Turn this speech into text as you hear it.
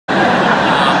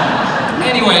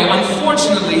anyway,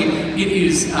 unfortunately, it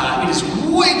is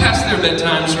way past their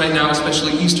bedtimes right now,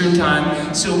 especially Eastern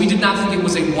time, so we did not think it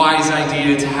was a wise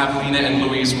idea to have Lena and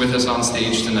Louise with us on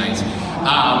stage tonight.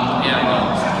 Yeah, I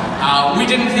know. We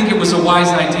didn't think it was a wise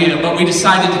idea, but we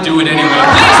decided to do it anyway.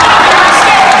 Please welcome on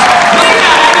stage,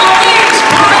 Lena and Louise,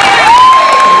 Kready!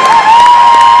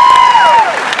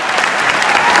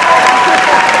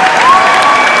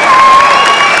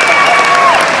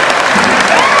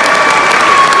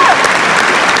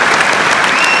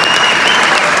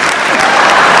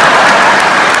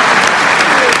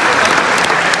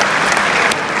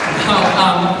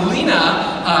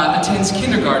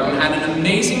 Kindergarten at an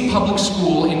amazing public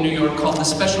school in New York called the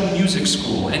Special Music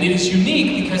School, and it is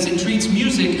unique because it treats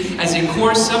music as a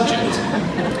core subject.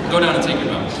 Go down and take your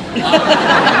bow.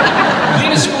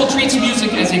 Lena's school treats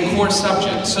music as a core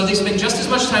subject, so they spend just as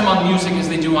much time on music as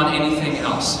they do on anything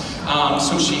else.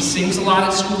 So she sings a lot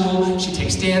at school, she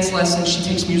takes dance lessons, she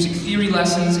takes music theory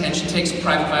lessons, and she takes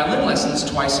private violin lessons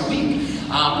twice a week.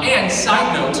 And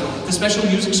side note, the Special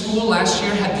Music School last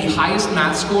year had the highest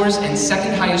math scores and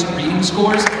second highest reading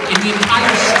scores in the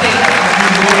entire state of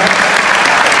New York.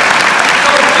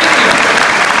 So thank you.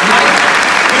 Right?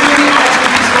 Within the arts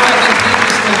would be so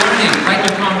advantageous to learning, right,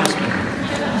 your congressman?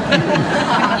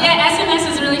 Yeah, SMS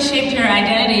has really shaped your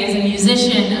identity as a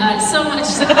musician, so much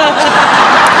so.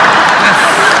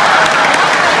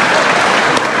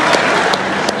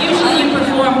 Usually you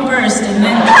perform first and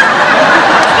then...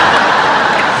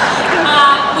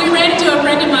 we ran into a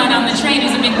friend of mine on the train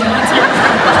who's a big concert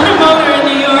promoter in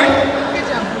New York.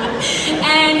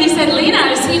 And he said, Lena,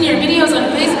 I've seen your videos on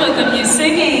Facebook of you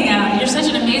singing. You're such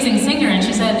an amazing singer. And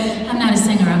she said, I'm not a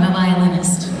singer, I'm a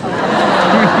violinist.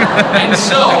 And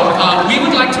so, we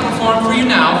would like to perform for you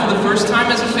now, for the first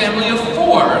time as a family of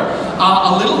four,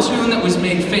 a little tune that was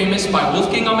made famous by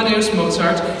Wolfgang Amadeus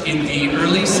Mozart in the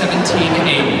early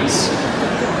 1780s.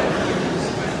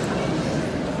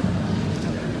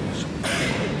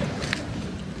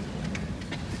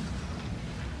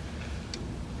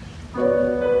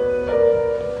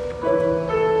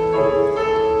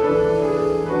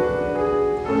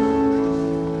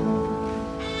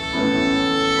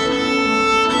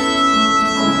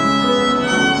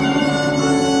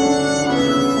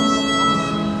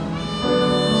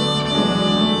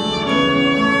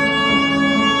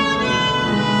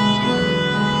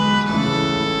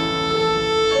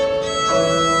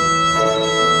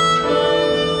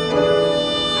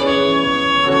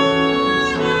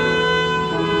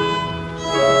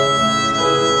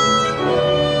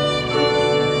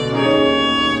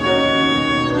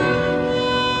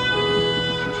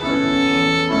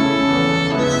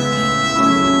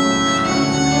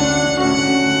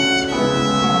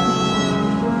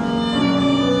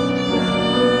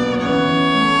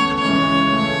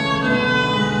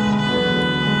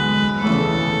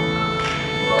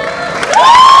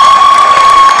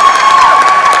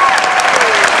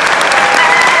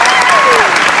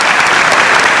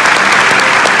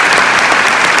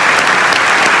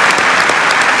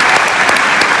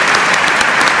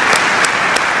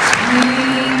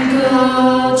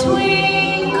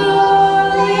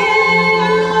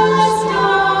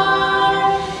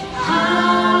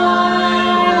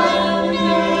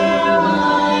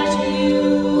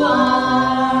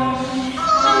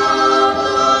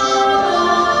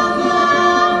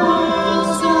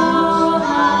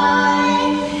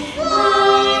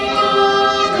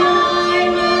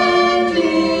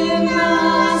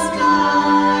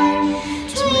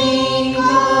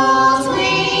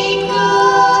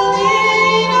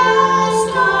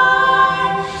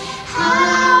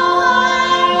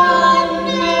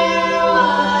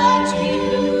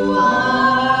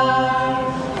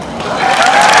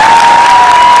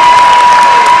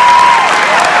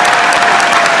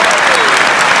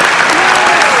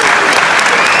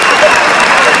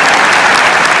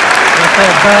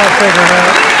 Figured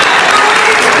out.